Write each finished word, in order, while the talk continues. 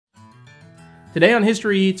Today on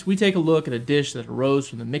History Eats, we take a look at a dish that arose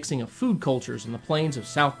from the mixing of food cultures in the plains of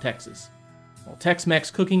South Texas. While Tex-Mex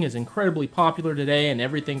cooking is incredibly popular today in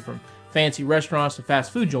everything from fancy restaurants to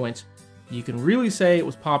fast food joints, you can really say it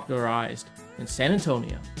was popularized in San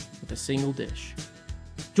Antonio with a single dish.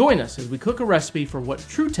 Join us as we cook a recipe for what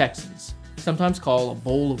true Texans sometimes call a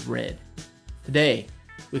bowl of red. Today,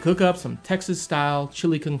 we cook up some Texas-style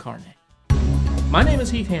chili con carne. My name is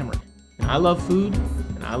Heath Hamrick, and I love food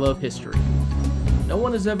and I love history. No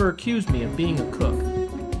one has ever accused me of being a cook,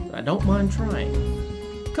 but I don't mind trying.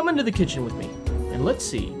 Come into the kitchen with me, and let's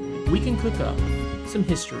see if we can cook up some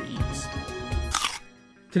history eats.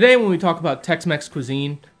 Today, when we talk about Tex-Mex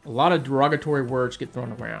cuisine, a lot of derogatory words get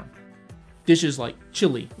thrown around. Dishes like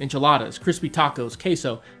chili, enchiladas, crispy tacos,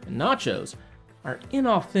 queso, and nachos are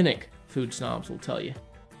inauthentic, food snobs will tell you.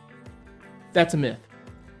 That's a myth.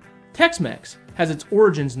 Tex-Mex has its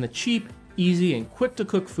origins in the cheap, easy, and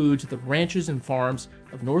quick-to-cook foods of the ranches and farms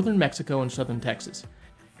of northern Mexico and southern Texas.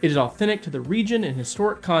 It is authentic to the region and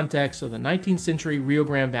historic context of the 19th century Rio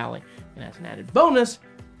Grande Valley, and as an added bonus,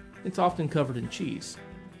 it's often covered in cheese.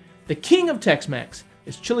 The king of Tex-Mex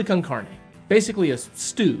is chili con carne, basically a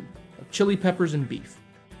stew of chili peppers and beef.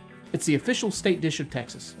 It's the official state dish of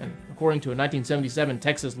Texas, and according to a 1977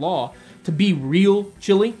 Texas law, to be real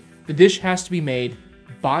chili, the dish has to be made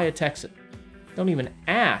by a Texan. Don't even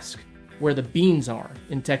ask where the beans are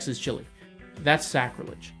in Texas chili. That's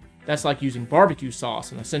sacrilege. That's like using barbecue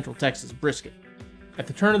sauce in a Central Texas brisket. At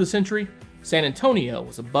the turn of the century, San Antonio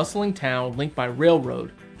was a bustling town linked by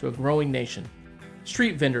railroad to a growing nation.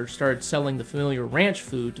 Street vendors started selling the familiar ranch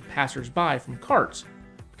food to passers-by from carts,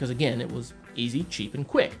 because again, it was easy, cheap, and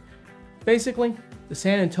quick. Basically, the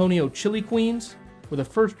San Antonio chili queens were the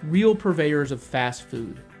first real purveyors of fast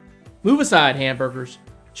food. Move aside, hamburgers.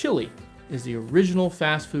 Chili is the original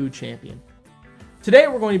fast food champion. Today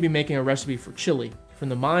we're going to be making a recipe for chili from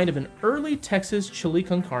the mind of an early Texas chili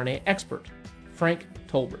con carne expert, Frank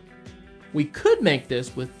Tolbert. We could make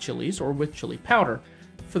this with chilies or with chili powder.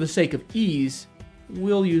 For the sake of ease,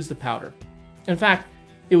 we'll use the powder. In fact,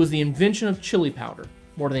 it was the invention of chili powder,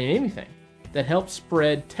 more than anything, that helped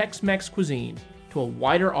spread Tex-Mex cuisine to a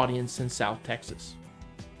wider audience in South Texas.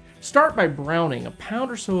 Start by browning a pound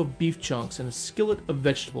or so of beef chunks in a skillet of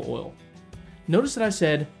vegetable oil. Notice that I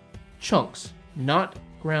said chunks, not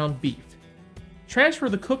ground beef. Transfer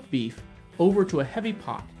the cooked beef over to a heavy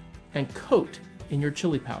pot and coat in your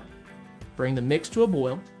chili powder. Bring the mix to a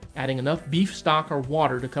boil, adding enough beef stock or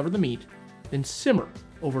water to cover the meat, then simmer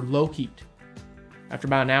over low heat. After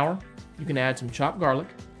about an hour, you can add some chopped garlic,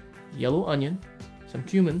 yellow onion, some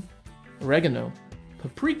cumin, oregano,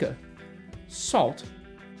 paprika, salt,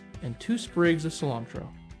 and 2 sprigs of cilantro.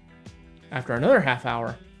 After another half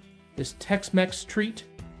hour, this Tex-Mex treat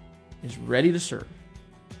is ready to serve.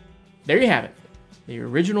 There you have it, the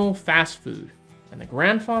original fast food and the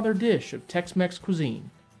grandfather dish of Tex-Mex cuisine,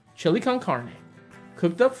 chili con carne,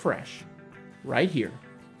 cooked up fresh, right here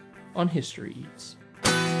on History Eats.